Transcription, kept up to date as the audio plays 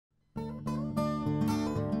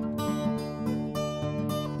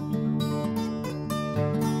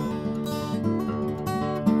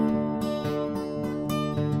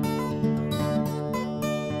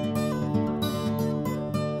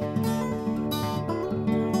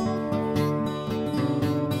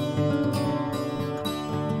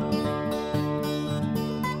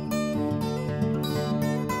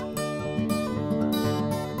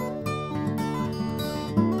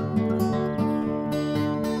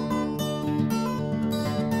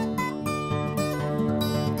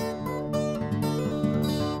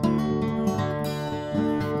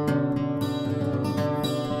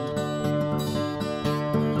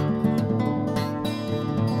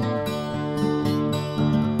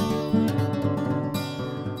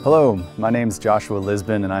Hello, my name is Joshua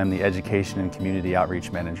Lisbon and I'm the Education and Community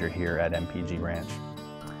Outreach Manager here at MPG Ranch.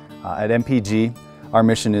 At MPG, our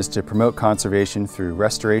mission is to promote conservation through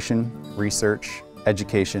restoration, research,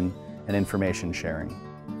 education, and information sharing.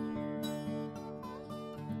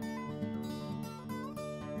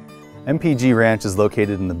 MPG Ranch is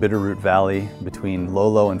located in the Bitterroot Valley between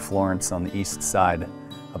Lolo and Florence on the east side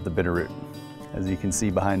of the Bitterroot, as you can see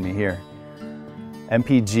behind me here.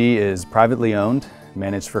 MPG is privately owned,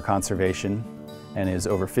 managed for conservation, and is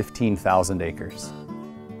over 15,000 acres.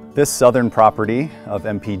 This southern property of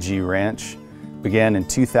MPG Ranch began in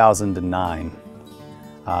 2009.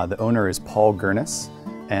 The owner is Paul Gurnis,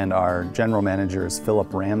 and our general manager is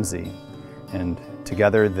Philip Ramsey, and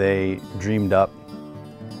together they dreamed up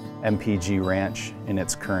MPG Ranch in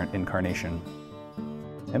its current incarnation.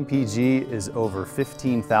 MPG is over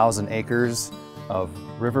 15,000 acres of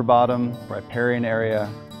river bottom, riparian area,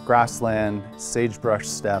 grassland, sagebrush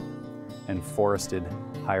steppe, and forested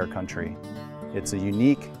higher country. It's a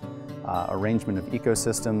unique arrangement of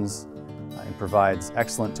ecosystems and provides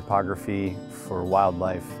excellent topography for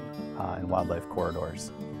wildlife and wildlife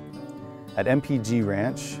corridors. At MPG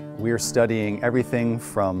Ranch, we are studying everything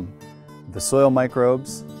from the soil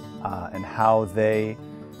microbes and how they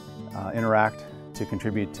interact to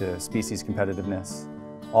contribute to species competitiveness,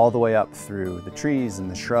 all the way up through the trees and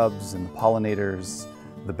the shrubs and the pollinators,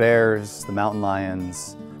 the bears, the mountain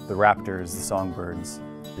lions, the raptors, the songbirds,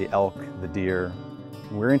 the elk, the deer.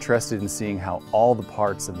 We're interested in seeing how all the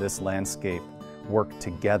parts of this landscape work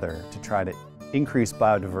together to try to increase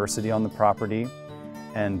biodiversity on the property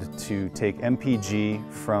and to take MPG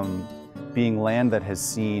from being land that has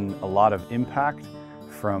seen a lot of impact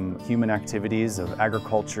from human activities of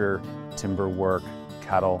agriculture, timber work,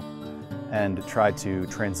 cattle, and try to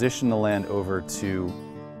transition the land over to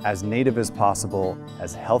as native as possible,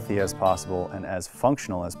 as healthy as possible, and as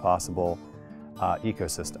functional as possible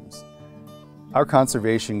ecosystems. Our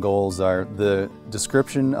conservation goals are the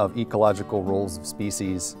description of ecological roles of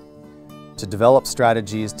species, to develop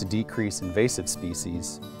strategies to decrease invasive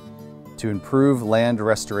species, to improve land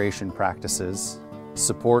restoration practices,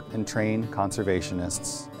 support and train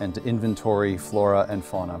conservationists, and to inventory flora and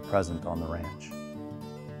fauna present on the ranch.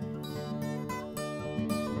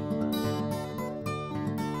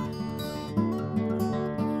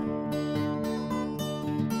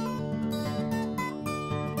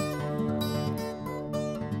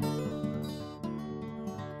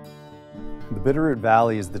 The Bitterroot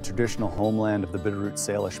Valley is the traditional homeland of the Bitterroot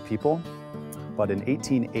Salish people, but in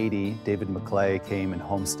 1880, David Maclay came and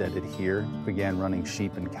homesteaded here, began running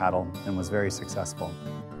sheep and cattle, and was very successful.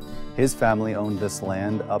 His family owned this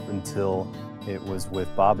land up until it was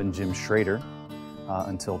with Bob and Jim Schrader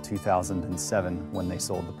until 2007 when they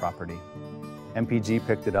sold the property. MPG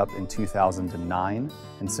picked it up in 2009,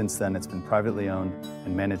 and since then it's been privately owned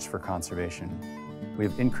and managed for conservation.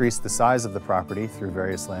 We've increased the size of the property through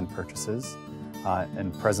various land purchases,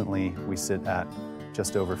 and presently we sit at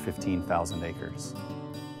just over 15,000 acres.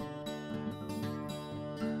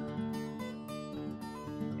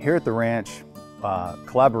 Here at the ranch,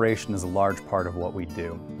 collaboration is a large part of what we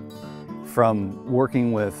do. From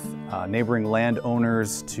working with neighboring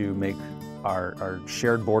landowners to make our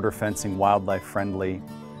shared border fencing wildlife friendly,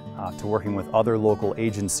 to working with other local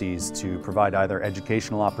agencies to provide either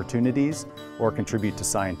educational opportunities or contribute to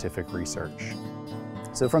scientific research.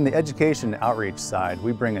 So from the education outreach side,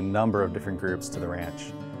 we bring a number of different groups to the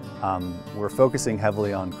ranch. We're focusing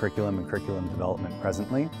heavily on curriculum and curriculum development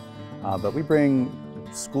presently, but we bring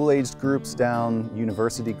school-aged groups down,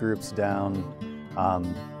 university groups down,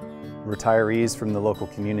 retirees from the local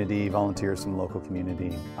community, volunteers from the local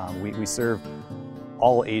community. We serve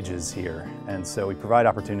all ages here, and so we provide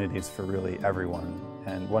opportunities for really everyone.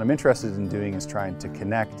 And what I'm interested in doing is trying to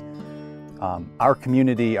connect our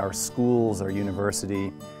community, our schools, our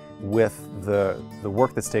university with the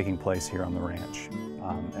work that's taking place here on the ranch.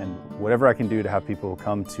 And whatever I can do to have people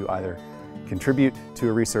come to either contribute to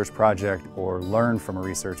a research project or learn from a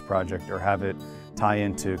research project or have it tie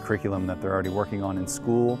into curriculum that they're already working on in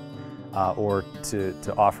school or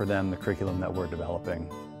to offer them the curriculum that we're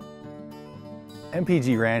developing.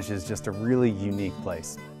 MPG Ranch is just a really unique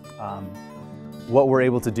place. What we're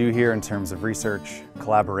able to do here in terms of research,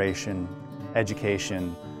 collaboration,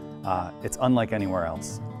 education, it's unlike anywhere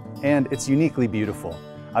else. And it's uniquely beautiful.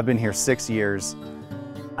 I've been here 6 years.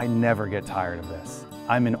 I never get tired of this.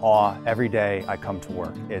 I'm in awe every day I come to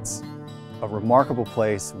work. It's a remarkable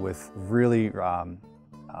place with really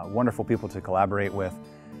wonderful people to collaborate with,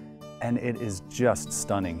 and it is just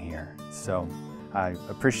stunning here. So I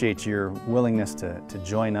appreciate your willingness to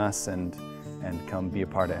join us and come be a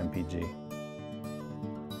part of MPG.